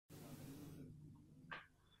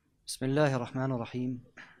بسم الله الرحمن الرحيم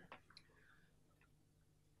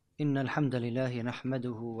إن الحمد لله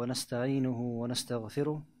نحمده ونستعينه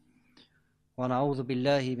ونستغفره ونعوذ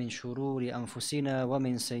بالله من شرور أنفسنا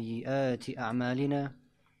ومن سيئات أعمالنا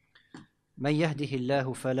من يهده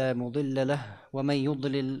الله فلا مضل له ومن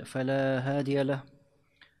يضلل فلا هادي له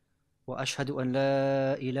وأشهد أن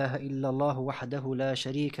لا إله إلا الله وحده لا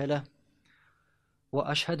شريك له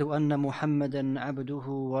وأشهد أن محمدا عبده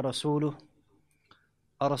ورسوله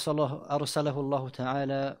أرسله الله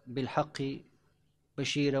تعالى بالحق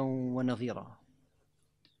بشيرا ونذيرا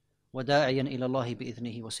وداعيا إلى الله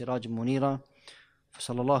بإذنه وسراجا منيرا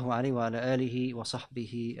فصلى الله عليه وعلى آله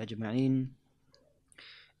وصحبه أجمعين.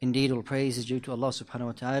 Indeed, all praise is due to Allah subhanahu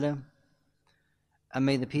wa ta'ala, and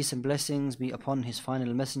may the peace and blessings be upon his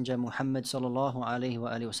final messenger Muhammad sallallahu alayhi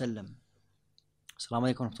wa alihi wa sallam.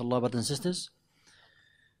 Assalamu alaikum wa rahmatullah, brothers and sisters,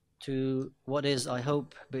 to what is, I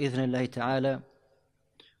hope, bi'idhnillahi ta'ala,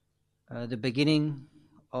 the beginning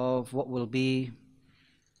of what will be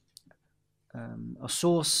a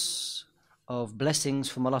source of blessings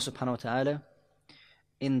from Allah subhanahu wa ta'ala,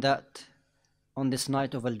 in that on this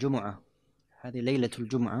night of Al-Jumu'ah, هذه ليلة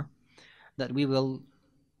الجمعة, that we will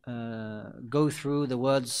go through the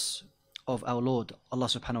words of our Lord Allah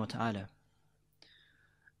subhanahu wa ta'ala,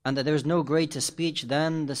 and that there is no greater speech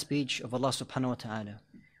than the speech of Allah subhanahu wa ta'ala.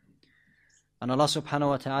 And Allah subhanahu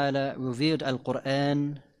wa ta'ala revealed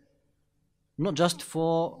Al-Quran not just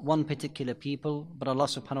for one particular people, but Allah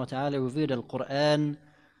subhanahu wa ta'ala revealed Al-Quran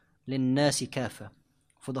لِلنَّاسِ كَافَةً,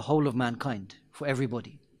 for the whole of mankind, for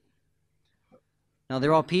everybody. Now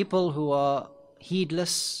there are people who are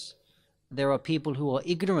heedless, there are people who are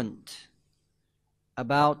ignorant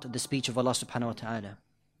about the speech of Allah subhanahu wa ta'ala,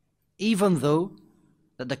 even though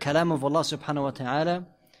that the kalam of Allah subhanahu wa ta'ala,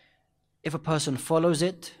 if a person follows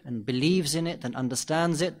it and believes in it and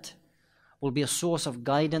understands it, will be a source of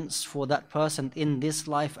guidance for that person in this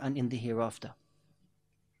life and in the hereafter.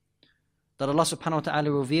 That Allah subhanahu wa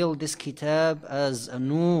ta'ala revealed this kitab as a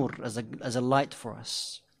nur, as a light for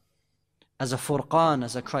us, as a furqan,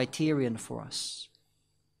 as a criterion for us.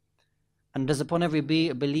 And it is upon every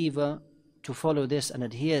believer to follow this and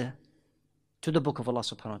adhere to the book of Allah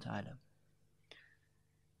subhanahu wa ta'ala.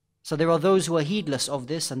 So there are those who are heedless of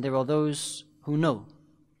this, and there are those who know.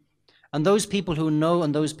 And those people who know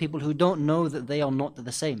and those people who don't know, that they are not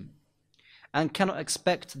the same, and cannot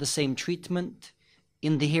expect the same treatment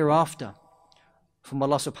in the hereafter from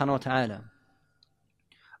Allah subhanahu wa ta'ala.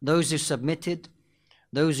 Those who submitted,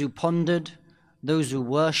 those who pondered, those who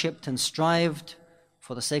worshipped and strived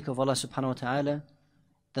for the sake of Allah subhanahu wa ta'ala,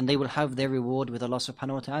 then they will have their reward with Allah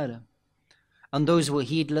subhanahu wa ta'ala. And those who were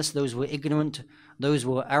heedless, those who were ignorant, those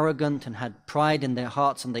who were arrogant and had pride in their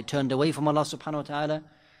hearts and they turned away from Allah subhanahu wa ta'ala,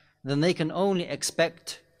 then they can only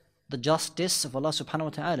expect the justice of Allah subhanahu wa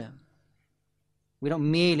ta'ala. We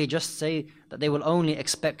don't merely just say that they will only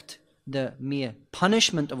expect the mere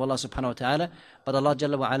punishment of Allah subhanahu wa ta'ala, but Allah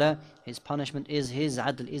Jalla wa Ala, His punishment is His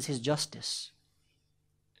adl, is His justice.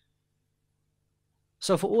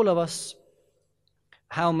 So for all of us,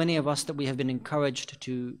 how many of us that we have been encouraged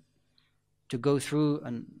to go through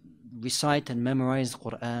and recite and memorize the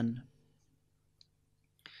Quran?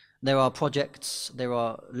 There are projects, there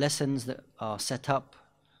are lessons that are set up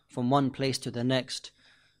from one place to the next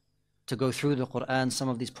to go through the Quran. Some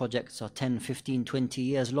of these projects are 10, 15, 20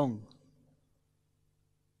 years long.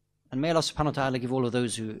 And may Allah subhanahu wa ta'ala give all of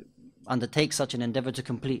those who undertake such an endeavor to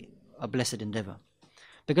complete a blessed endeavor.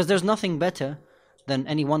 Because there's nothing better than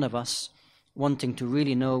any one of us wanting to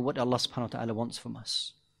really know what Allah subhanahu wa ta'ala wants from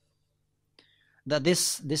us. That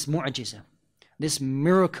this mu'jiza, this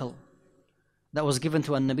miracle that was given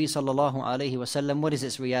to An-Nabi sallallahu alayhi wa sallam, what is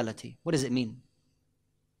its reality? What does it mean?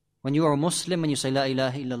 When you are a Muslim and you say, La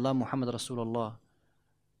ilaha illallah Muhammad Rasulullah,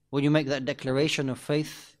 when you make that declaration of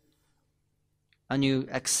faith and you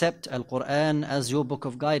accept Al-Quran as your book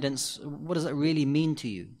of guidance, what does that really mean to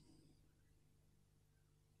you?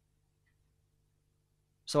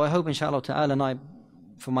 So I hope inshallah ta'ala, and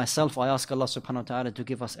for myself, I ask Allah subhanahu wa ta'ala to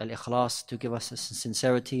give us al-ikhlas, to give us a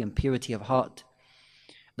sincerity and purity of heart,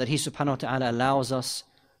 that He subhanahu wa ta'ala allows us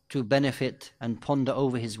to benefit and ponder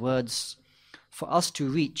over His words, for us to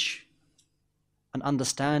reach an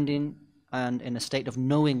understanding and in a state of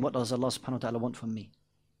knowing what does Allah subhanahu wa ta'ala want from me.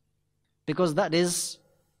 Because that is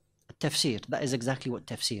a tafsir, that is exactly what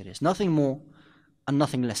tafsir is. Nothing more and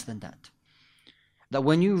nothing less than that. That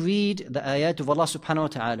when you read the ayat of Allah subhanahu wa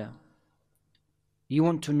ta'ala, you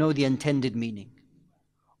want to know the intended meaning.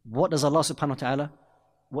 What does Allah subhanahu wa ta'ala,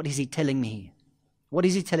 what is He telling me here? What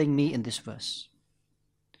is He telling me in this verse?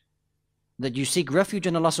 That you seek refuge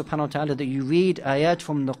in Allah subhanahu wa ta'ala, that you read ayat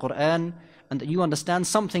from the Quran and that you understand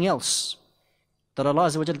something else, that Allah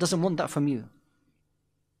Azza wa Jal doesn't want that from you.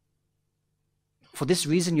 For this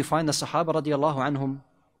reason, you find the Sahaba radiallahu anhum,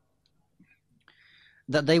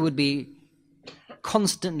 that they would be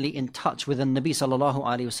constantly in touch with the Nabi sallallahu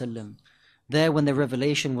alayhi wasallam, there when the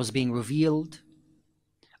revelation was being revealed,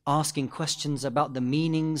 asking questions about the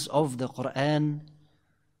meanings of the Quran,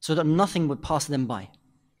 so that nothing would pass them by.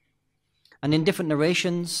 And in different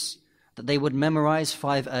narrations, that they would memorize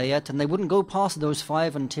 5 ayat, and they wouldn't go past those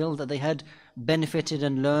 5 until that they had benefited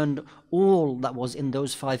and learned all that was in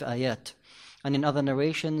those 5 ayat. And in other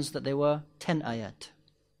narrations, that there were 10 ayat.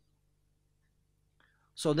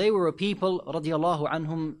 So they were a people, radiallahu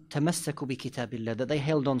anhum, tamassaku bi kitabillah, that they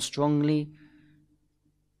held on strongly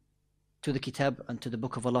to the kitab and to the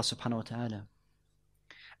book of Allah subhanahu wa ta'ala.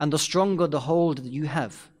 And the stronger the hold that you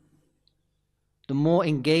have, the more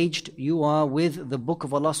engaged you are with the book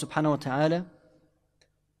of Allah subhanahu wa ta'ala,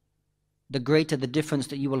 the greater the difference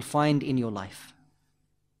that you will find in your life.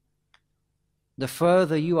 The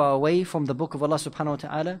further you are away from the book of Allah subhanahu wa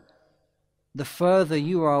ta'ala, the further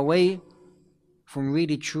you are away from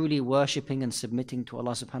really truly worshipping and submitting to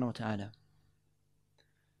Allah subhanahu wa ta'ala.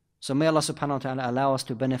 So may Allah subhanahu wa ta'ala allow us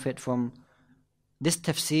to benefit from this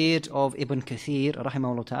tafsir of Ibn Kathir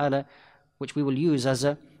rahimahullah ta'ala, which we will use as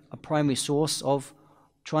a primary source of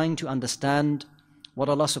trying to understand what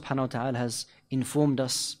Allah subhanahu wa ta'ala has informed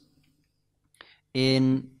us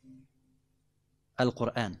in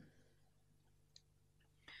Al-Quran.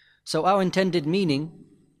 So our intended meaning,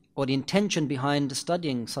 or the intention behind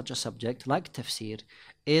studying such a subject like tafsir,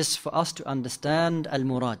 is for us to understand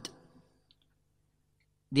al-murad,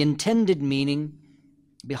 the intended meaning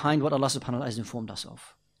behind what Allah subhanahu wa ta'ala has informed us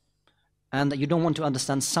of. And that you don't want to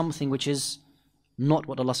understand something which is not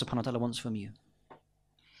what Allah subhanahu wa ta'ala wants from you.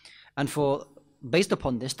 And based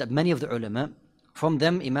upon this, that many of the ulama, from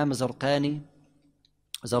them Imam Zarqani,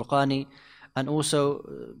 and also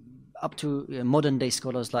up to modern day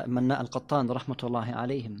scholars like Manna al-Qattan rahmatullahi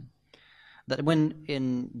alayhim, that when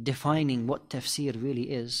in defining what tafsir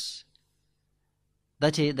really is,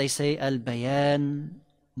 that they say al-bayan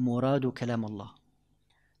muradu kalam Allah,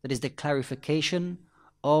 that is the clarification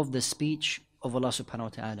of the speech of Allah subhanahu wa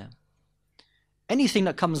ta'ala. Anything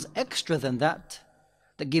that comes extra than that,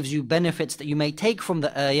 that gives you benefits that you may take from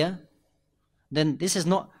the ayah, then this is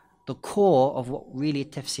not the core of what really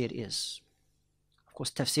tafsir is. Of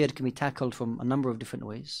course, tafsir can be tackled from a number of different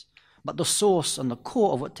ways, but the source and the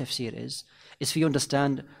core of what tafsir is for you to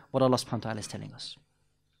understand what Allah subhanahu wa ta'ala is telling us.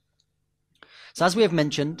 So as we have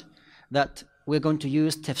mentioned, that we're going to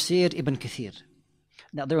use Tafsir Ibn Kathir.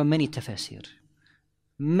 Now there are many tafsir,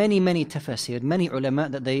 many tafsir, many ulama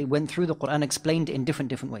that they went through the Quran, explained in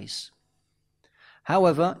different ways.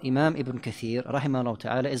 However, Imam Ibn Kathir rahimahullah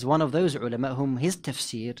ta'ala is one of those ulama whom his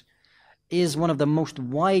tafsir is one of the most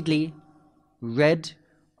widely read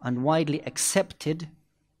and widely accepted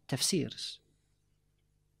tafsirs,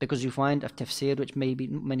 because you find a tafsir which maybe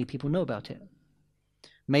many people know about it.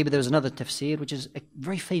 Maybe there's another tafsir which is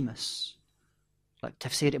very famous, like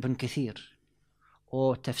Tafsir Ibn Kathir,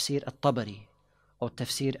 or Tafsir al-Tabari, or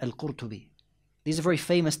Tafsir al-Qurtubi. These are very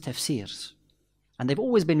famous tafsirs, and they've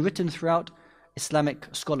always been written throughout Islamic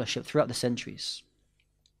scholarship throughout the centuries.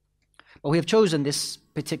 But we have chosen this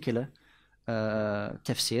particular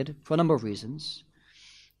tafsir for a number of reasons,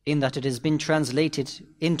 in that it has been translated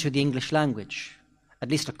into the English language, at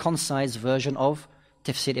least a concise version of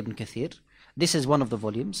Tafsir Ibn Kathir. This is one of the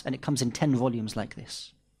volumes, and it comes in 10 volumes like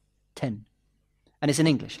this. 10. And it's in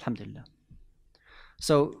English, alhamdulillah.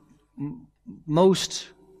 So most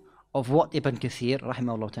of what Ibn Kathir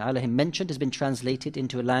rahimahullah ta'ala he mentioned has been translated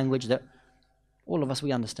into a language that all of us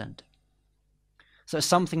we understand. So it's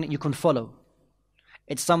something that you can follow.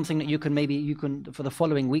 It's something that you can for the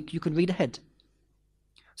following week you can read ahead,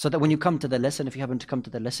 so that when you come to the lesson, if you happen to come to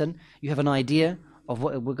the lesson, you have an idea of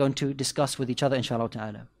what we're going to discuss with each other inshallah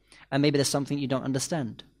ta'ala. And maybe there's something you don't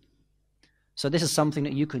understand, so this is something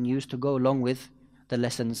that you can use to go along with the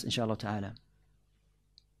lessons inshallah ta'ala.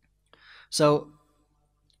 So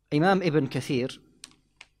Imam Ibn Kathir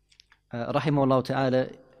rahimahullah ta'ala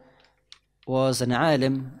was an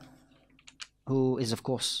alim who is of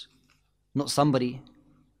course not somebody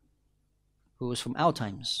who was from our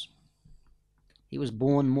times. He was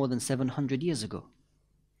born more than 700 years ago.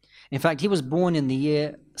 In fact, he was born in the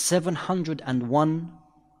year 701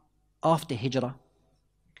 after Hijrah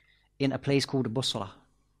in a place called Busra,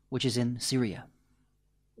 which is in Syria.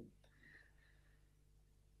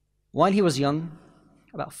 While he was young,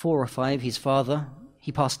 about 4 or 5, his father,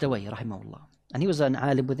 he passed away, rahimahullah. And he was an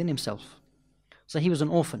alim within himself. So he was an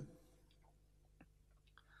orphan.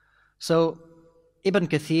 So Ibn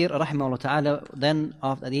Kathir, rahimahullah ta'ala, then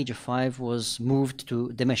at the age of 5 was moved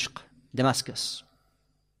to Damascus.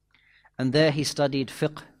 And there he studied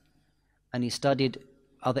fiqh and he studied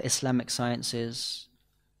other Islamic sciences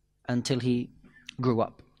until he grew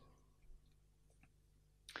up.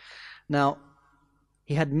 Now,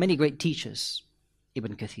 he had many great teachers,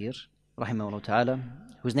 Ibn Kathir, rahimahullah ta'ala,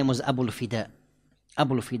 whose name was Abu al-Fida.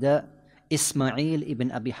 Abu al-Fida, Ismail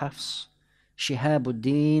ibn Abi Hafs,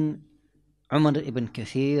 Shihabuddin, Umar ibn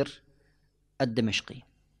Kathir, al-Dimashqi,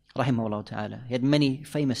 rahimahullah ta'ala. He had many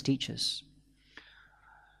famous teachers.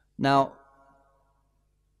 Now,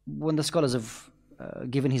 when the scholars have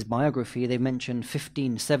given his biography, they mention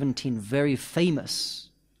 15, 17 very famous,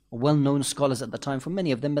 well-known scholars at the time. For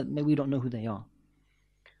many of them, but we don't know who they are.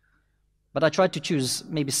 But I tried to choose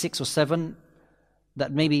maybe 6 or 7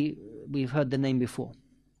 that maybe we've heard the name before.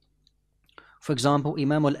 For example,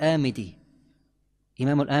 Imam al-Amidi.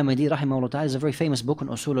 Imam al-Amidi, rahimahullah ta'ala, is a very famous book on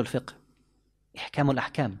usul al-fiqh, Ihkam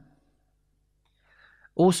al-Ahkam.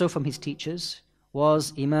 Also from his teachers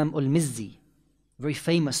was Imam al-Mizzi, very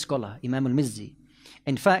famous scholar, Imam al-Mizzi.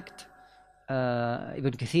 In fact,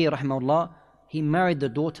 Ibn Kathir, rahimahullah, he married the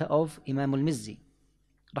daughter of Imam al-Mizzi,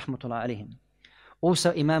 rahmatullah alayhim.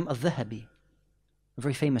 Also Imam al-Dhahabi, a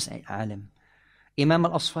very famous alim. Imam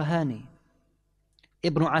al-Asfahani,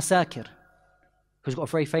 Ibn Asakir, who's got a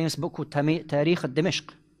very famous book called Tarikh al-Dimashq,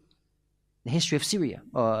 the history of Syria,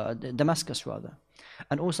 or Damascus rather.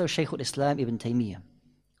 And also Shaykh al-Islam Ibn Taymiyyah,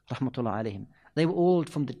 rahmatullah alayhim. They were all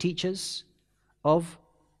from the teachers of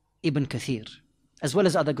Ibn Kathir, as well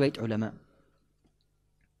as other great ulama.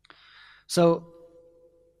 So,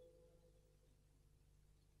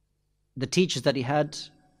 the teachers that he had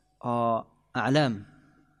are a'lam,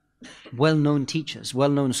 well-known teachers,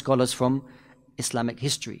 well-known scholars from Islamic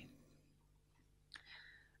history.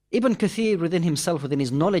 Ibn Kathir within himself, within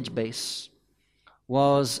his knowledge base,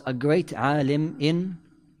 was a great alim in,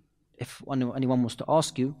 if anyone was to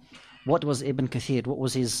ask you, what was Ibn Kathir, what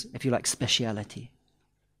was his, if you like, speciality?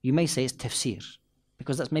 You may say it's Tafsir,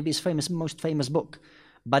 because that's maybe his most famous book.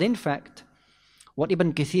 But in fact, what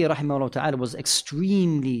Ibn Kathir, rahimahullah ta'ala, was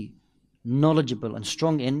extremely knowledgeable and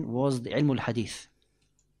strong in was the ilm al-hadith,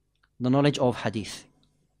 the knowledge of hadith.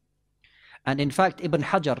 And in fact, Ibn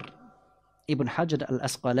Hajar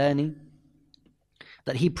al-Asqalani,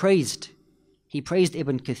 that he praised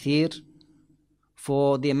Ibn Kathir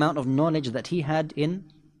for the amount of knowledge that he had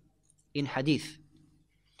in hadith.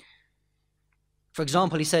 For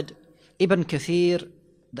example, he said, Ibn Kathir,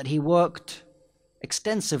 that he worked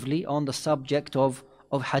extensively on the subject of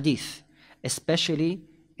hadith, especially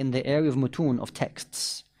in the area of mutun, of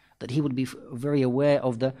texts, that he would be very aware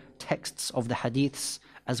of the texts of the hadiths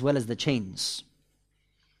as well as the chains.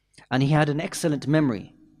 And he had an excellent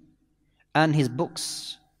memory, and his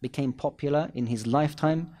books became popular in his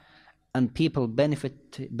lifetime, and people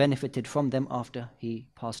benefited from them after he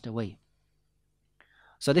passed away.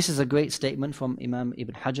 So this is a great statement from Imam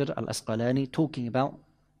Ibn Hajar al-Asqalani talking about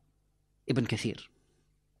Ibn Kathir.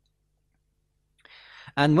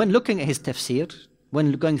 And when looking at his tafsir,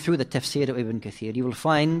 when going through the tafsir of Ibn Kathir, you will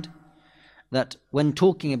find that when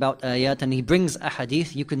talking about ayat and he brings a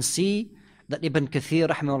hadith, you can see that Ibn Kathir,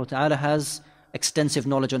 rahimahullah ta'ala, has extensive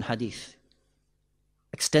knowledge on hadith.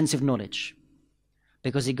 Extensive knowledge.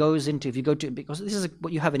 Because he goes into, because this is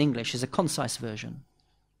what you have in English, is a concise version.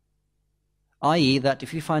 I.e. that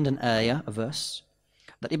if you find an ayah, a verse,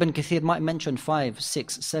 that Ibn Kathir might mention 5,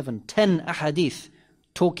 6, 7, 10 ahadith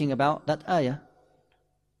talking about that ayah.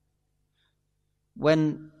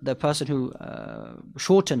 When the person who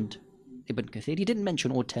shortened Ibn Kathir, he didn't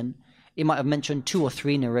mention all 10. He might have mentioned 2 or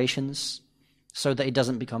 3 narrations so that it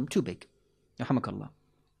doesn't become too big. Rahmakallah.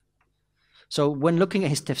 So when looking at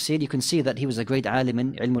his tafsir, you can see that he was a great alim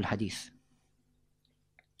in ilm al-hadith.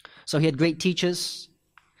 So he had great teachers,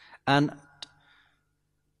 and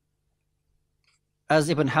as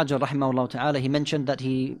Ibn Hajar, rahimahullah ta'ala, he mentioned that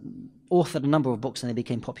he authored a number of books and they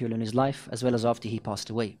became popular in his life as well as after he passed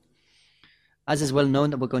away. As is well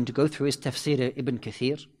known that we're going to go through his Tafsir Ibn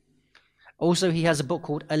Kathir. Also, he has a book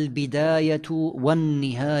called Al-Bidayatu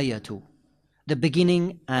wan-Nihayatu, the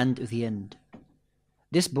beginning and the end.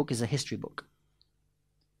 This book is a history book.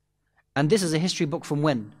 And this is a history book from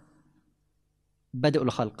when? Bada'ul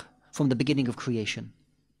Khalq, from the beginning of creation.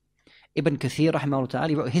 Ibn Kathir, rahimahullah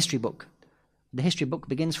ta'ala, wrote a history book. The history book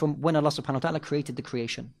begins from when Allah subhanahu wa ta'ala created the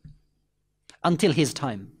creation until his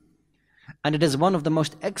time. And it is one of the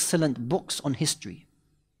most excellent books on history.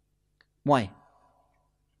 Why?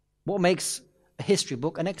 What makes a history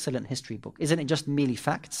book an excellent history book? Isn't it just merely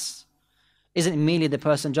facts? Isn't it merely the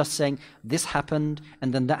person just saying, this happened,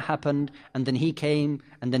 and then that happened, and then he came,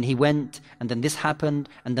 and then he went, and then this happened,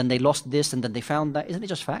 and then they lost this, and then they found that? Isn't it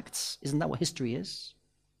just facts? Isn't that what history is?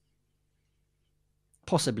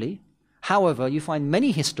 Possibly. However, you find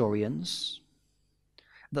many historians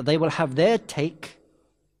that they will have their take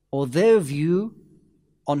or their view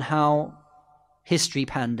on how history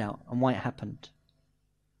panned out and why it happened.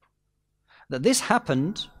 That this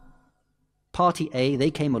happened, party A,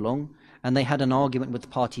 they came along and they had an argument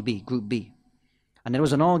with party B, group B. And there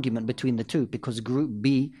was an argument between the two because group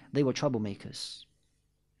B, they were troublemakers.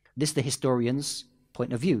 This is the historian's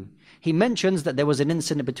point of view. He mentions that there was an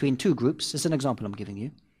incident between two groups. This is an example I'm giving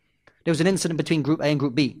you. There was an incident between group A and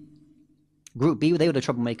group B. Group B, they were the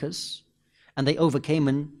troublemakers, and they overcame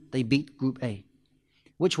and they beat group A,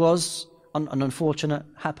 which was an unfortunate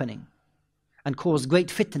happening and caused great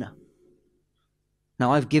fitna.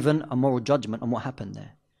 Now I've given a moral judgment on what happened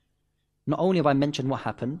there. Not only have I mentioned what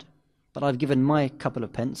happened, but I've given my couple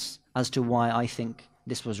of pence as to why I think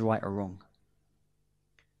this was right or wrong.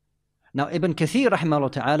 Now Ibn Kathir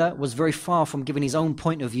rahimahullah ta'ala was very far from giving his own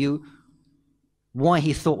point of view why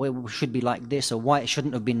he thought it should be like this or why it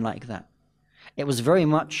shouldn't have been like that. It was very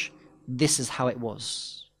much, this is how it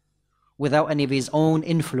was, without any of his own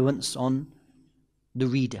influence on the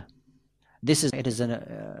reader. It is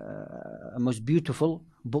a most beautiful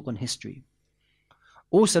book on history.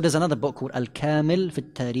 Also, there's another book called Al-Kamil fi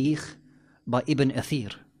al-Tarikh by Ibn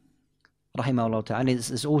Kathir rahimahullah ta'ala. This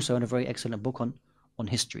is also a very excellent book on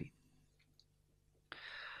history.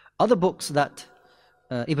 Other books that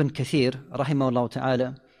Ibn Kathir rahimahullah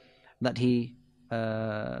ta'ala that he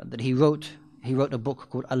wrote a book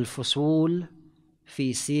called Al-Fusul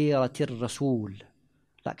fi Siratir Rasul,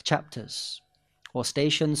 like chapters or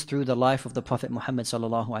stations through the life of the Prophet Muhammad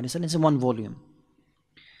sallallahu alaihi wasallam. It's in one volume.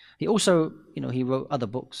 He also, he wrote other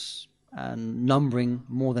books, and numbering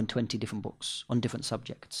more than 20 different books on different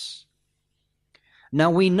subjects.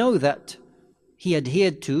 Now we know that he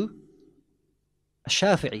adhered to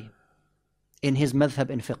Shafi'i in his madhab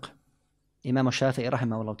in fiqh. Imam Shafi'i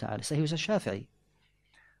rahimahullah ta'ala. So he was a Shafi'i.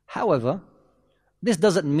 However, this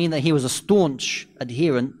doesn't mean that he was a staunch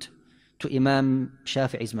adherent to Imam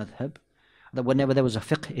Shafi'i's madhab, that whenever there was a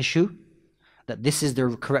fiqh issue, that this is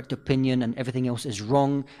the correct opinion and everything else is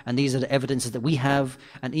wrong, and these are the evidences that we have,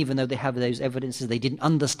 and even though they have those evidences, they didn't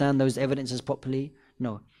understand those evidences properly.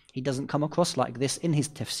 No, he doesn't come across like this in his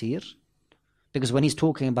tafsir, because when he's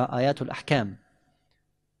talking about ayatul ahkam,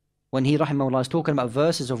 when he rahimahullah is talking about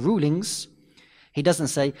verses of rulings, he doesn't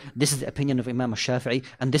say, this is the opinion of Imam Shafi'i,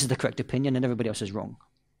 and this is the correct opinion, and everybody else is wrong.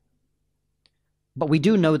 But we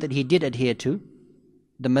do know that he did adhere to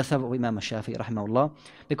the madhab of Imam Shafi'i rahimahullah,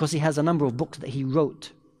 because he has a number of books that he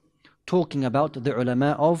wrote talking about the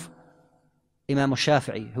ulama of Imam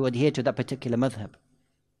Shafi'i who adhered to that particular madhab.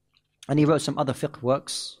 And he wrote some other fiqh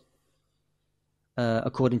works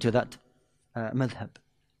according to that madhab.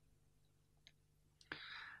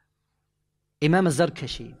 Imam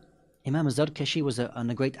al-Zarkashi. Imam al-Zarkashi was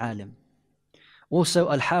a great alim. Also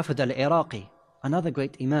Al-Hafid al-Iraqi, another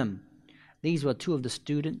great imam. These were two of the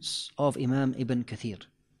students of Imam Ibn Kathir.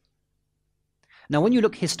 Now when you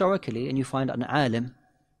look historically and you find an alim,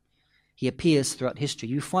 he appears throughout history,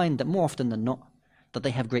 you find that more often than not that they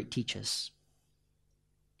have great teachers.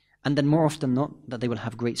 And then more often than not that they will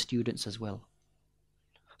have great students as well.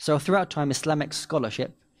 So throughout time, Islamic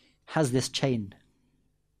scholarship has this chain.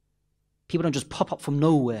 People don't just pop up from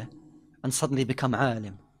nowhere and suddenly become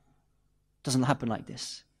alim. It doesn't happen like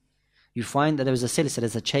this. You find that there is a silsila,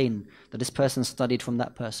 there's a chain, that this person studied from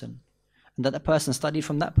that person, and that person studied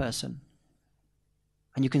from that person.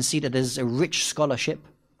 And you can see that there's a rich scholarship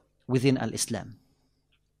within al-Islam.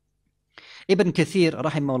 Ibn Kathir,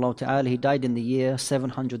 rahimahullah ta'ala, he died in the year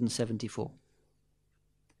 774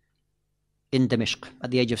 in Damashq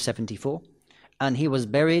at the age of 74, and he was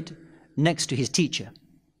buried next to his teacher,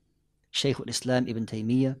 Shaykh al-Islam Ibn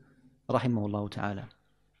Taymiyyah, rahimahullah ta'ala.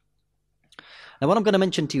 Now what I'm going to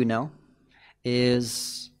mention to you now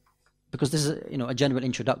is, because this is a general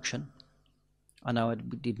introduction. I know I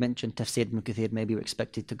did mention Tafsir Ibn Kathir, maybe you're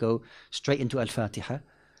expected to go straight into Al-Fatiha.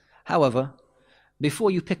 However,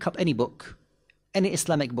 before you pick up any book, any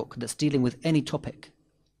Islamic book that's dealing with any topic,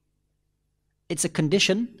 it's a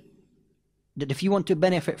condition that if you want to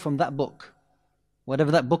benefit from that book,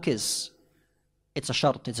 whatever that book is, it's a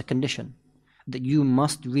shart, it's a condition, that you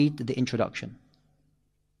must read the introduction.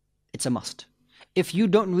 It's a must. If you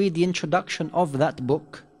don't read the introduction of that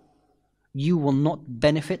book, you will not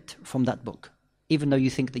benefit from that book, even though you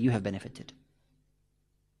think that you have benefited.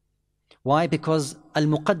 Why? Because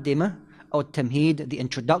al-muqaddimah or tamheed, the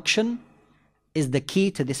introduction, is the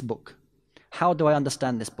key to this book. How do I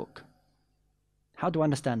understand this book? How do I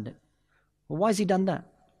understand it? Well, why has he done that?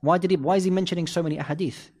 Why is he mentioning so many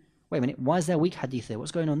ahadith? Wait a minute, why is there weak hadith there?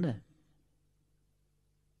 What's going on there?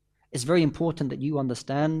 It's very important that you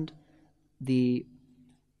understand the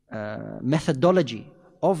methodology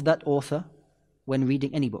of that author when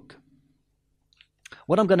reading any book.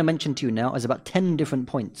 What I'm going to mention to you now is about 10 different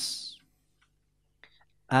points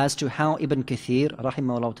as to how Ibn Kathir,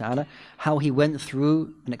 rahimahullah ta'ala, how he went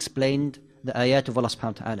through and explained the ayat of Allah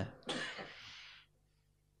subhanahu wa ta'ala.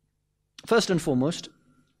 First and foremost,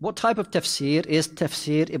 what type of tafsir is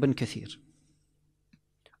Tafsir Ibn Kathir?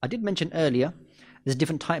 I did mention earlier, there's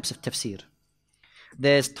different types of tafsir.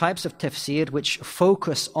 There's types of tafsir which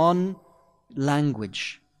focus on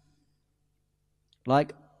language,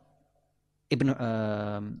 like Ibn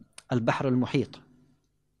al-Bahr al-Muhit.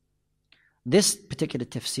 This particular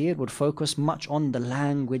tafsir would focus much on the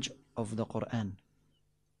language of the Quran.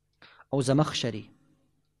 Or Zamakhshari,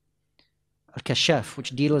 al-Kashaf, which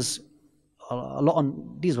deals a lot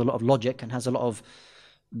of logic and has a lot of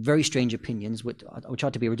very strange opinions which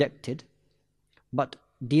are to be rejected, but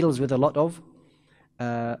deals with a lot of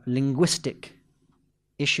linguistic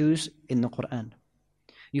issues in the Quran.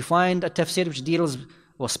 You find a tafsir which deals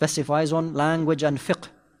or specifies on language and fiqh,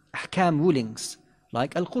 ahkam rulings,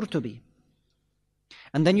 like Al-Qurtubi.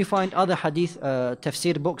 And then you find other hadith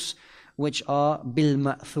tafsir books which are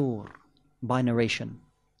bil-ma'thur, by narration.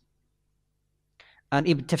 And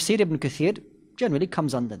Tafsir Ibn Kathir generally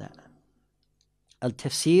comes under that.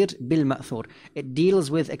 Al-Tafsir bil-ma'thur. It deals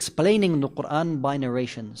with explaining the Quran by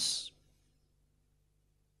narrations.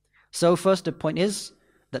 So first the point is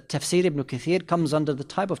that Tafsir Ibn Kathir comes under the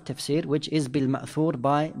type of tafsir which is bil-ma'thur,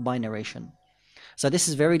 by narration. So this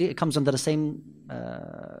is it comes under the same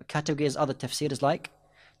category as other tafsirs like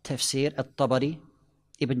Tafsir al-Tabari,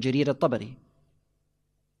 Ibn Jarir al-Tabari.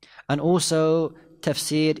 And also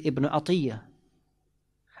Tafsir Ibn Atiyah,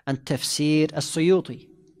 and Tafsir al-Suyuti,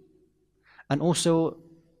 and also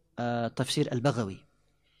Tafsir al-Baghawi.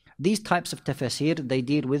 These types of tafsir, they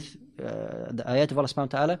deal with the ayat of Allah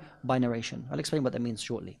subhanahu wa ta'ala by narration. I'll explain what that means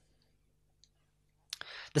shortly.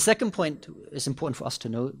 The second point is important for us to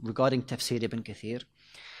know regarding Tafsir Ibn Kathir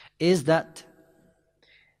is that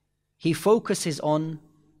he focuses on,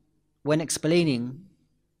 when explaining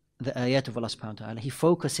the ayat of Allah subhanahu wa ta'ala, he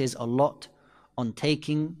focuses a lot on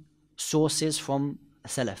taking sources from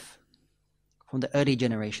Salaf, from the early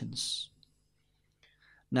generations.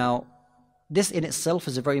 Now, this in itself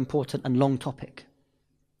is a very important and long topic.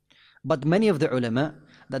 But many of the ulama,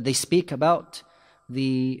 that they speak about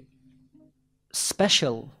the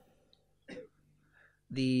special,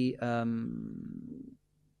 the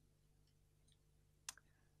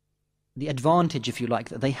advantage, if you like,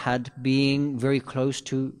 that they had being very close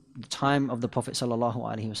to the time of the Prophet sallallahu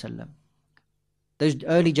alaihi wasallam. Those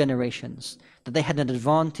early generations, that they had an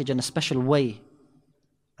advantage and a special way,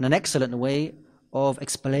 and an excellent way of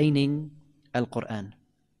explaining Al-Quran.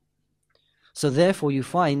 So therefore you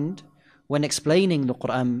find, when explaining the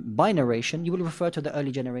Quran by narration, you will refer to the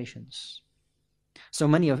early generations. So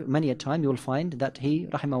many a time you will find that he,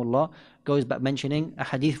 rahimahullah, goes back mentioning a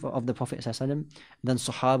hadith of the Prophet sallallahu alaihi wasallam, then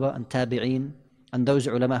Sahaba and Tabi'een, and those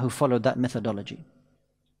ulama who followed that methodology.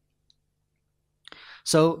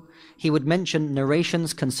 So he would mention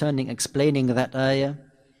narrations concerning explaining that ayah,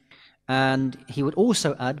 and he would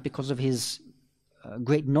also add, because of his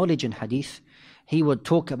great knowledge in hadith, he would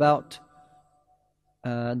talk about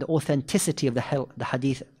the authenticity of the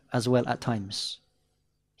hadith as well at times.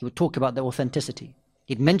 He would talk about the authenticity.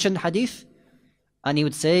 He'd mention hadith and he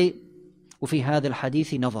would say, وَفِي هَذَا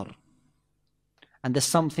الْحَدِيثِ نَظَرٌ. And there's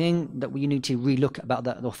something that we need to relook about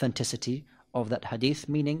the authenticity of that hadith,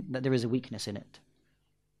 meaning that there is a weakness in it.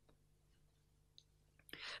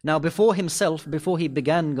 Now before he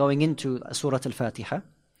began going into Surah Al-Fatiha,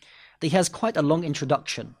 he has quite a long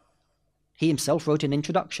introduction. He himself wrote an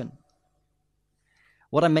introduction.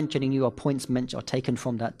 What I'm mentioning you are points are taken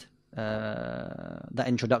from that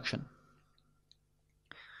introduction.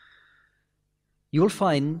 You will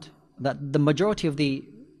find that the majority of the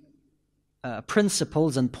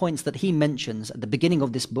principles and points that he mentions at the beginning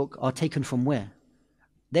of this book are taken from where?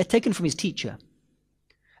 They're taken from his teacher.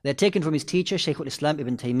 They're taken from his teacher, Shaykh al-Islam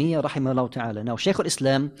Ibn Taymiyyah, rahimahullah ta'ala. Now, Shaykh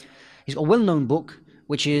al-Islam is a well-known book,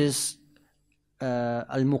 which is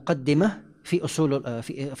Al-Muqaddimah fi Usul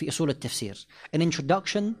al-Tafsir, an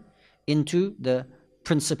introduction into the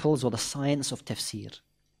principles or the science of tafsir.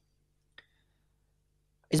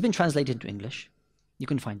 It's been translated into English. You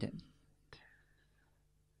can find it.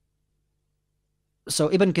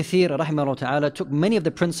 So Ibn Kathir, rahimahullah ta'ala, took many of the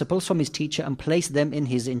principles from his teacher and placed them in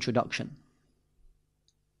his introduction.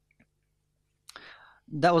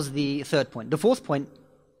 That was the third point. The fourth point,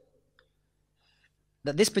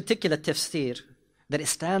 that this particular tafsir, that it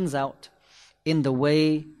stands out in the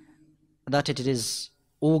way that it is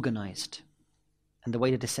organized and the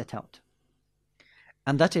way that it is set out.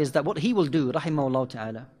 And that is that what he will do, rahimahullah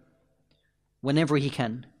ta'ala, whenever he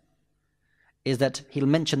can, is that he'll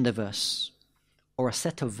mention the verse or a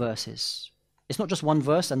set of verses. It's not just one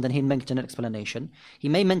verse and then he'll mention an explanation. He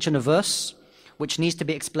may mention a verse which needs to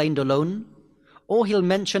be explained alone, or he'll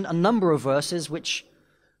mention a number of verses which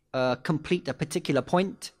complete a particular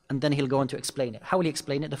point, and then he'll go on to explain it. How will he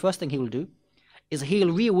explain it? The first thing he will do is he'll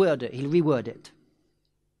reword it.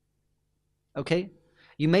 Okay?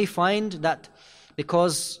 You may find that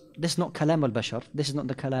because this is not kalam al-bashar, this is not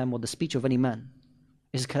the kalam or the speech of any man.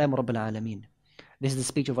 This is kalam Rabbil Alameen. This is the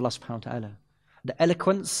speech of Allah subhanahu wa ta'ala. The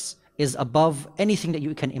eloquence is above anything that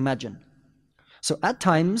you can imagine. So at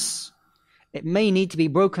times, it may need to be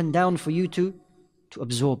broken down for you to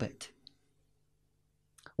absorb it.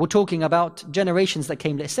 We're talking about generations that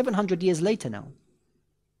came later, 700 years later now.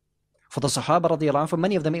 For the Sahaba radiallahu anhu, for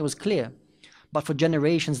many of them it was clear. But for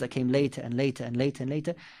generations that came later and later and later and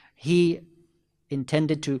later, he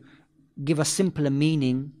intended to give a simpler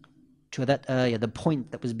meaning to that ayah, the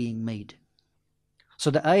point that was being made. So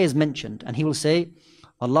the ayah is mentioned, and he will say,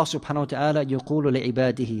 Allah subhanahu wa ta'ala يقول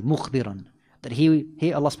لعباده مخبرا, that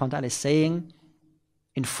here Allah subhanahu wa ta'ala is saying,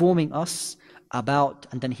 informing us about,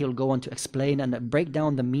 and then he'll go on to explain and break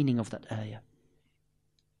down the meaning of that ayah.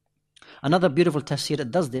 Another beautiful tafsir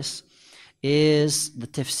that does this is the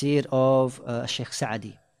tafsir of Shaykh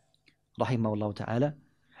Sa'di, rahimahullah ta'ala.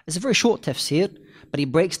 It's a very short tafsir, but he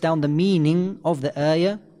breaks down the meaning of the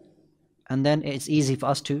ayah, and then it's easy for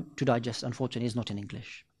us to digest. Unfortunately, it's not in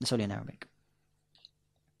English, it's only in Arabic.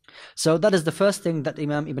 So that is the first thing that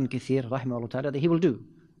Imam Ibn Kathir, rahimahullah ta'ala, that he will do.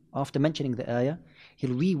 After mentioning the ayah,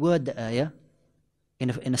 he'll reword the ayah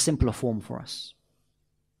in a simpler form for us.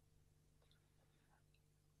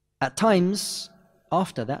 At times,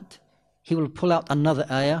 after that, he will pull out another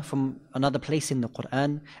ayah from another place in the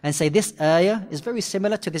Quran and say, this ayah is very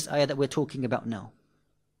similar to this ayah that we're talking about now.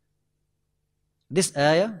 This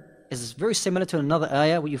ayah is very similar to another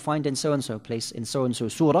ayah what you find in so-and-so place, in so-and-so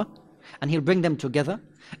surah, and he'll bring them together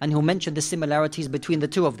and he'll mention the similarities between the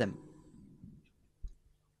two of them.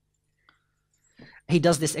 He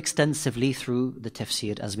does this extensively through the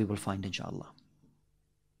tafsir, as we will find inshallah.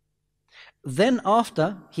 Then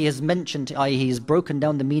after he has mentioned, i.e. he has broken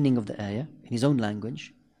down the meaning of the ayah in his own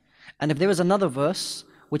language, and if there is another verse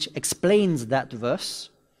which explains that verse,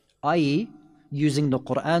 i.e. using the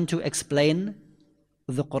Quran to explain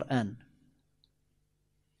the Quran.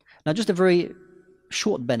 Now just a very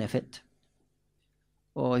short benefit,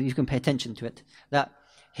 or you can pay attention to it, that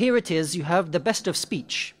here it is, you have the best of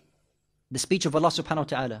speech, the speech of Allah subhanahu wa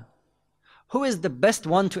ta'ala. Who is the best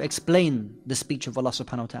one to explain the speech of Allah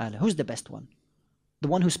subhanahu wa ta'ala? Who's the best one? The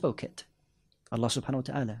one who spoke it, Allah subhanahu wa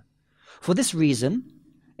ta'ala. For this reason,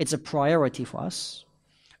 it's a priority for us,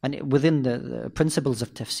 and within the principles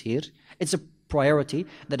of tafsir, it's a priority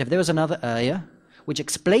that if there is another ayah which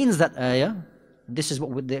explains that ayah, this is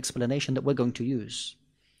what the explanation that we're going to use.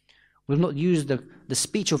 We'll not use the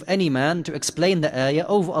speech of any man to explain the ayah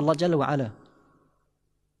over Allah Jalla wa Ala.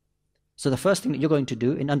 So the first thing that you're going to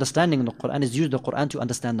do in understanding the Quran is use the Quran to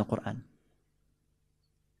understand the Quran.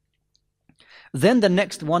 Then the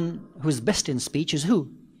next one who's best in speech is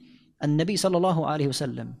who? An-Nabi sallallahu alayhi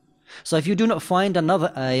wasallam. So if you do not find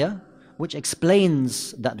another ayah which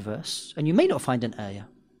explains that verse, and you may not find an ayah,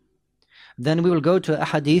 then we will go to a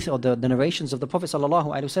hadith or the narrations of the Prophet sallallahu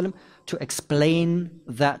alayhi wasallam to explain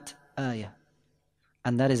that ayah.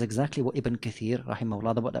 And that is exactly what Ibn Kathir,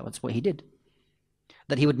 rahimahullah, that's what he did.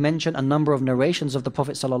 That he would mention a number of narrations of the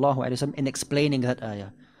Prophet ﷺ in explaining that ayah.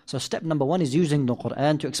 So step number one is using the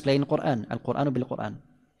Quran to explain Quran, al-Quranu bil-Quran.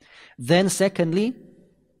 Then secondly,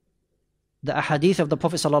 the ahadith of the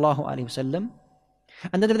Prophet ﷺ.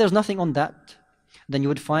 And then if there's nothing on that, then you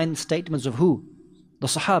would find statements of who? The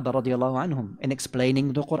Sahaba radiallahu anhum in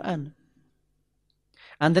explaining the Quran.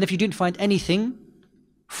 And then if you didn't find anything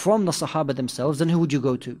from the Sahaba themselves, then who would you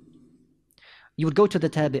go to? You would go to the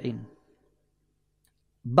Tabi'in.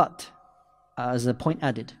 But, as a point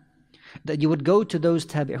added, that you would go to those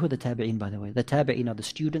tabi'in. Who are the tabi'in, by the way? The tabi'in are the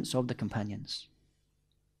students of the companions.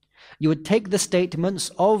 You would take the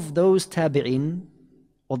statements of those tabi'in,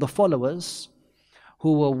 or the followers,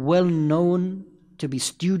 who were well known to be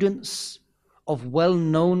students of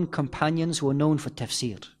well-known companions who were known for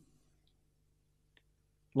tafsir.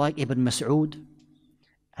 Like Ibn Mas'ud,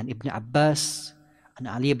 and Ibn Abbas, and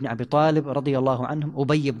Ali ibn Abi Talib, radiyallahu anhum,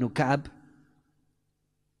 Ubay ibn Ka'ab.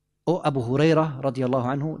 or Abu Hurairah radiallahu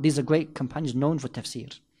anhu. These are great companions known for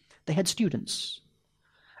tafsir. They had students.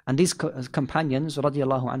 And these companions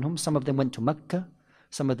radiallahu anhum, some of them went to Mecca,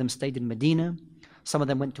 some of them stayed in Medina, some of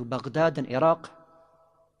them went to Baghdad and Iraq,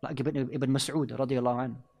 like Ibn Mas'ud radiallahu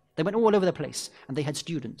anhu. They went all over the place and they had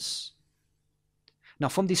students. Now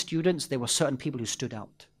from these students, there were certain people who stood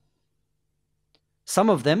out. Some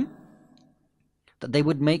of them, that they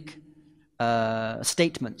would make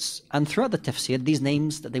statements. And throughout the tafsir, these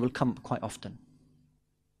names, that they will come quite often.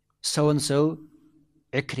 So-and-so,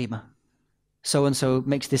 Ikrimah. So-and-so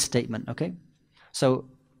makes this statement, okay? So,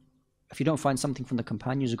 if you don't find something from the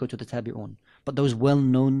companions, you go to the tabi'un. But those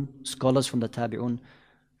well-known scholars from the tabi'un.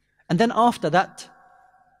 And then after that,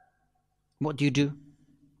 what do?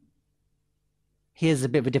 Here's a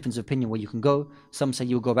bit of a difference of opinion where you can go. Some say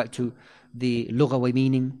you go back to the lughawi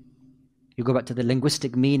meaning. You go back to the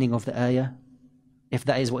linguistic meaning of the ayah, if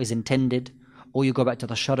that is what is intended. Or you go back to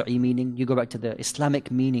the shar'i meaning. You go back to the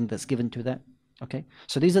Islamic meaning that's given to that. Okay?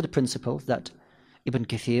 So these are the principles that Ibn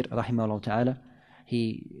Kathir, rahimahullah ta'ala,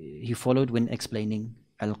 he followed when explaining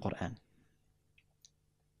Al-Quran.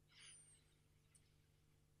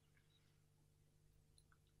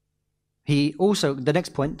 He also, the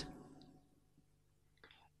next point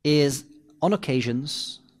is, on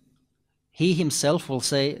occasions, he himself will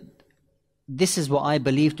say, this is what I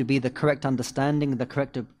believe to be the correct understanding, the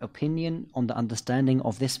correct opinion on the understanding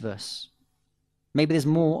of this verse. Maybe there's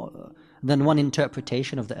more than one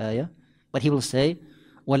interpretation of the ayah, but he will say,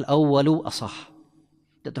 وَالْأَوَّلُ أَصَحْ,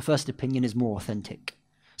 that the first opinion is more authentic.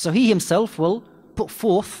 So he himself will put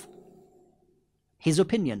forth his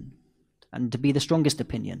opinion, and to be the strongest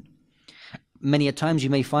opinion. Many a times you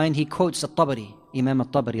may find he quotes At-Tabari, Imam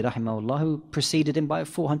At-Tabari rahimahullah, who preceded him by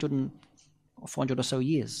 400 or so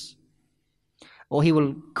years. Or he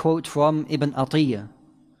will quote from Ibn Atiyah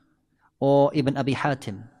or Ibn Abi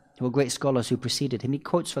Hatim, who were great scholars who preceded him. He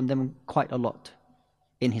quotes from them quite a lot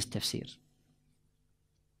in his tafsir.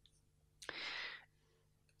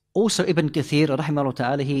 Also Ibn Kathir rahimahullah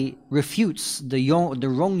ta'ala, he refutes the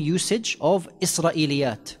wrong usage of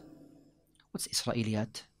Isra'iliyat. What's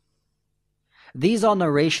Isra'iliyat? These are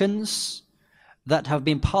narrations that have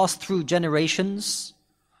been passed through generations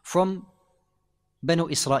from Banu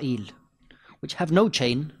Israel, which have no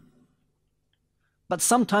chain, but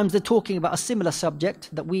sometimes they're talking about a similar subject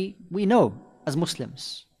that we know as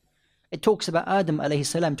Muslims. It talks about Adam alayhi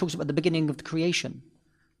salam, talks about the beginning of the creation.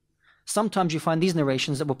 Sometimes you find these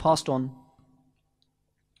narrations that were passed on,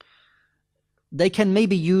 they can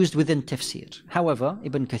maybe be used within tafsir. However,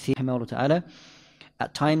 Ibn Kathir rahimahullah ta'ala,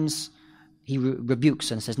 at times he rebukes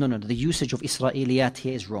and says, no, the usage of Isra'iliyat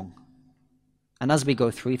here is wrong. And as we go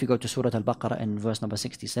through, if you go to Surah Al-Baqarah in verse number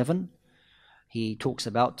 67, he talks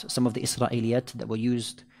about some of the Isra'iliyat that were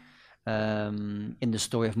used in the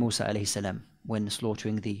story of Musa alayhi salam when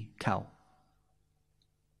slaughtering the cow.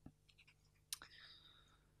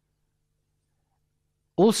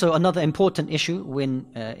 Also, another important issue in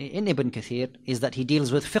Ibn Kathir is that he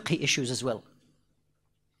deals with fiqh issues as well.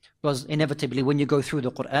 Because inevitably when you go through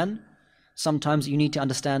the Quran, sometimes you need to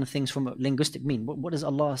understand things from a linguistic meaning. What is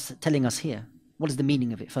Allah telling us here? What is the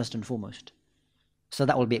meaning of it, first and foremost? So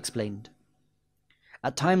that will be explained.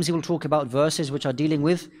 At times he will talk about verses which are dealing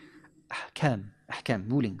with ahkam,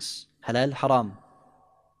 rulings, halal, haram,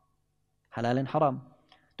 halal and haram,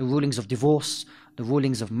 the rulings of divorce, the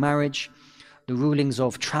rulings of marriage, the rulings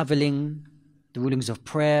of traveling, the rulings of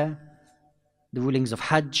prayer, the rulings of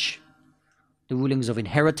hajj, the rulings of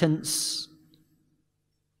inheritance.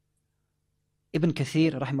 Ibn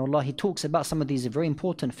Kathir rahimahullah, he talks about some of these very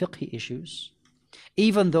important fiqh issues,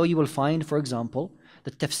 even though you will find, for example,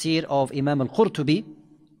 the tafsir of Imam al-Qurtubi,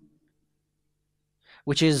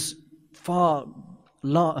 which is far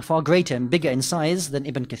greater and bigger in size than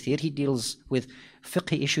Ibn Kathir. He deals with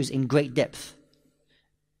fiqh issues in great depth.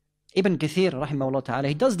 Ibn Kathir rahimahullah ta'ala,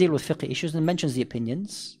 he does deal with fiqh issues and mentions the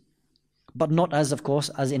opinions, but not as, of course,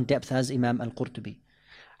 as in depth as Imam al-Qurtubi.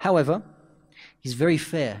 However, he's very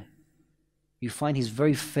fair. You find he's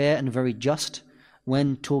very fair and very just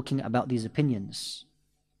when talking about these opinions.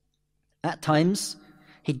 At times,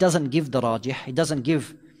 he doesn't give the rajih, he doesn't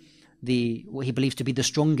give what he believes to be the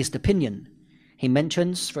strongest opinion. He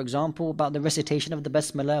mentions, for example, about the recitation of the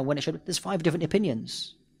Basmalah, when it should, there's 5 different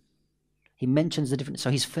opinions. He mentions the different,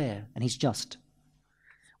 so he's fair and he's just.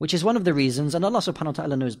 Which is one of the reasons, and Allah subhanahu wa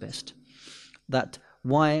ta'ala knows best, that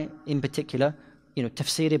why in particular,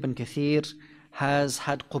 Tafsir Ibn Kathir has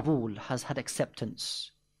had qabul, has had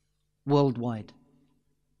acceptance worldwide.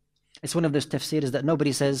 It's one of those tafsirs that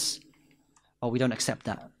nobody says, oh, we don't accept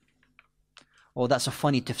that. Or that's a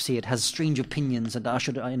funny tafsir, it has strange opinions and I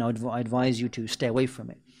advise you to stay away from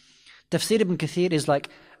it. Tafsir Ibn Kathir is like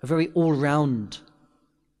a very all-round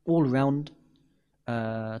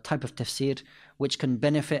type of tafsir which can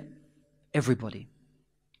benefit everybody.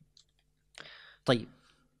 طيب.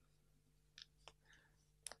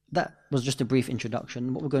 That was just a brief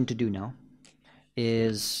introduction. What we're going to do now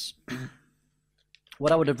is,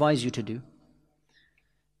 what I would advise you to do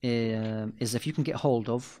is if you can get hold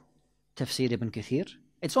of Tafsir Ibn Kathir,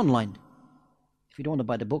 it's online. If you don't want to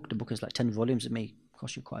buy the book is like 10 volumes, it may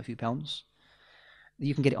cost you quite a few pounds.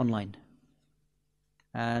 You can get it online.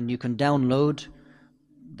 And you can download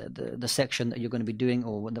the section that you're going to be doing,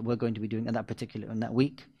 or that we're going to be doing in that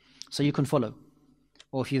week, so you can follow.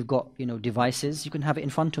 Or if you've got, devices, you can have it in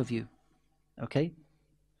front of you. Okay?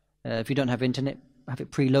 If you don't have internet, have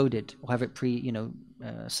it preloaded, or have it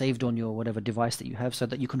saved on your whatever device that you have, so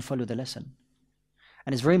that you can follow the lesson.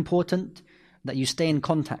 And it's very important that you stay in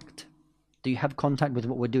contact, that you have contact with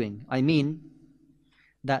what we're doing. I mean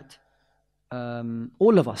that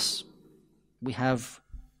all of us, we have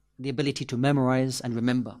the ability to memorize and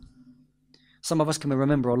remember. Some of us can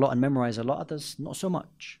remember a lot and memorize a lot, others not so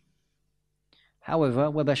much.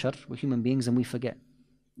 However, we're bashar, we're human beings, and we forget.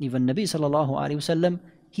 Even Nabi sallallahu alayhi wasallam,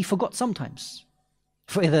 he forgot sometimes.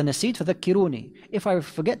 فَإِذَا نَسِيتْ فَذَكِّرُونِي. If I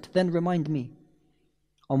forget, then remind me.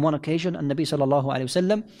 On one occasion, Nabi sallallahu alayhi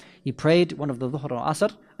wasallam, he prayed one of the Dhuhr or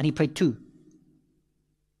Asr, and he prayed two.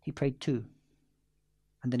 He prayed two.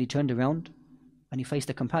 And then he turned around and he faced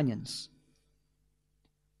the companions.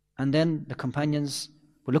 And then the companions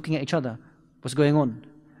were looking at each other. What's going on?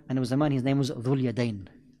 And there was a man, his name was Dhul Yadayn.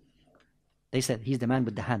 They said, he's the man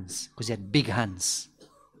with the hands, because he had big hands.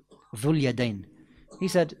 Dhul Yadayn. He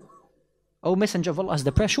said, "O Messenger of Allah, has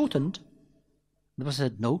the prayer shortened?" The Prophet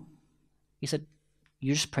said, "No." He said,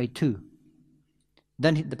 "You just prayed two."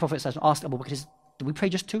 Then the Prophet asked Abu Bakr, "Did we pray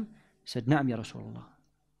just two?" He said, "Na'am ya Rasulullah.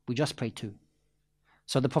 We just prayed two."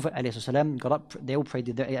 So the Prophet ﷺ got up, they all prayed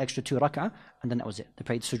the extra 2 rak'ah, and then that was it. They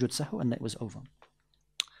prayed sujood sahw, and that was over.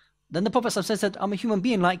 Then the Prophet ﷺ said, "I'm a human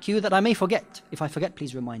being like you, that I may forget. If I forget,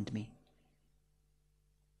 please remind me."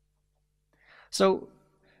 So,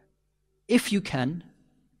 if you can,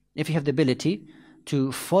 if you have the ability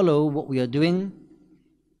to follow what we are doing,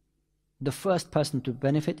 the first person to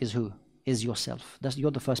benefit is who? Is yourself.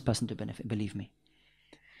 You're the first person to benefit, believe me.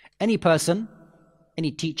 Any person,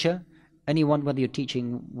 any teacher, anyone, whether you're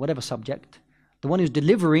teaching whatever subject, the one who's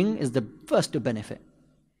delivering is the first to benefit.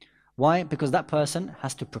 Why? Because that person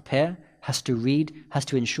has to prepare, has to read, has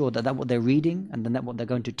to ensure that what they're reading and then that what they're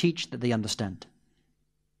going to teach, that they understand.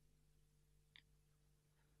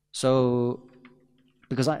 So,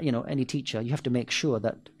 because any teacher, you have to make sure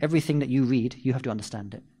that everything that you read, you have to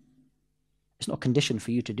understand it. It's not a condition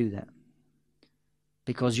for you to do that,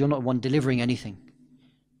 because you're not one delivering anything.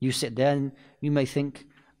 You sit there and you may think,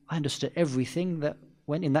 "I understood everything that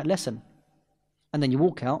went in that lesson." And then you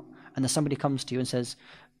walk out and then somebody comes to you and says,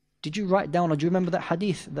 "Did you write down, or do you remember that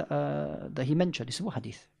hadith that he mentioned?" You said, "What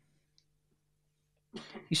hadith?"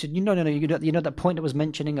 You said, No, you know that point that was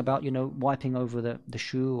mentioning about, wiping over the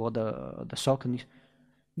shoe or the sock, and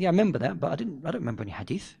yeah, I remember that, but I don't remember any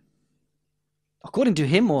hadith. According to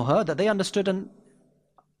him or her, that they understood and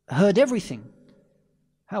heard everything.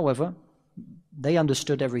 However, they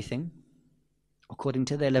understood everything according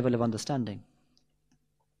to their level of understanding.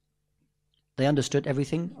 They understood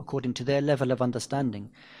everything according to their level of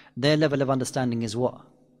understanding. Their level of understanding is what?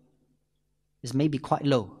 Is maybe quite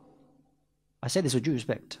low. I say this with due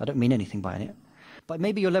respect. I don't mean anything by it. But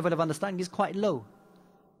maybe your level of understanding is quite low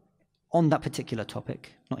on that particular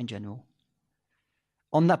topic, not in general.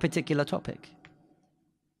 On that particular topic.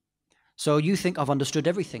 So you think, "I've understood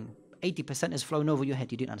everything." 80% has flown over your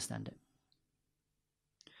head. You didn't understand it.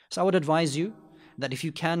 So I would advise you that if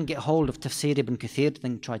you can get hold of Tafsir Ibn Kathir,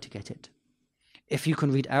 then try to get it. If you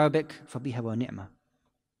can read Arabic, فَبِهَا وَنِعْمَةً,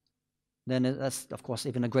 then that's, of course,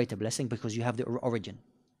 even a greater blessing, because you have the origin.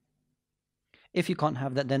 If you can't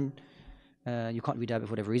have that, then you can't read Arabic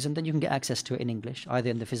for whatever reason, then you can get access to it in English, either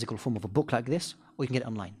in the physical form of a book like this, or you can get it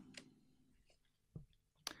online.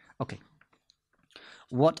 Okay.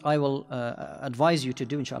 What I will advise you to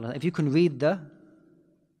do, inshallah, if you can read the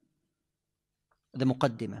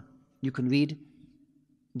muqaddimah, you can read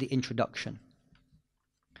the introduction.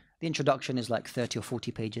 The introduction is like 30 or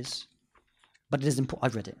 40 pages, but it is important.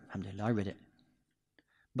 I've read it, alhamdulillah, I read it.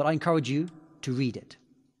 But I encourage you to read it,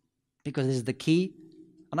 because this is the key.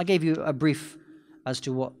 And I gave you a brief as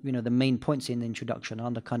to what, the main points in the introduction are,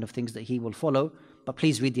 and the kind of things that he will follow, but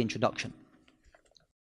please read the introduction.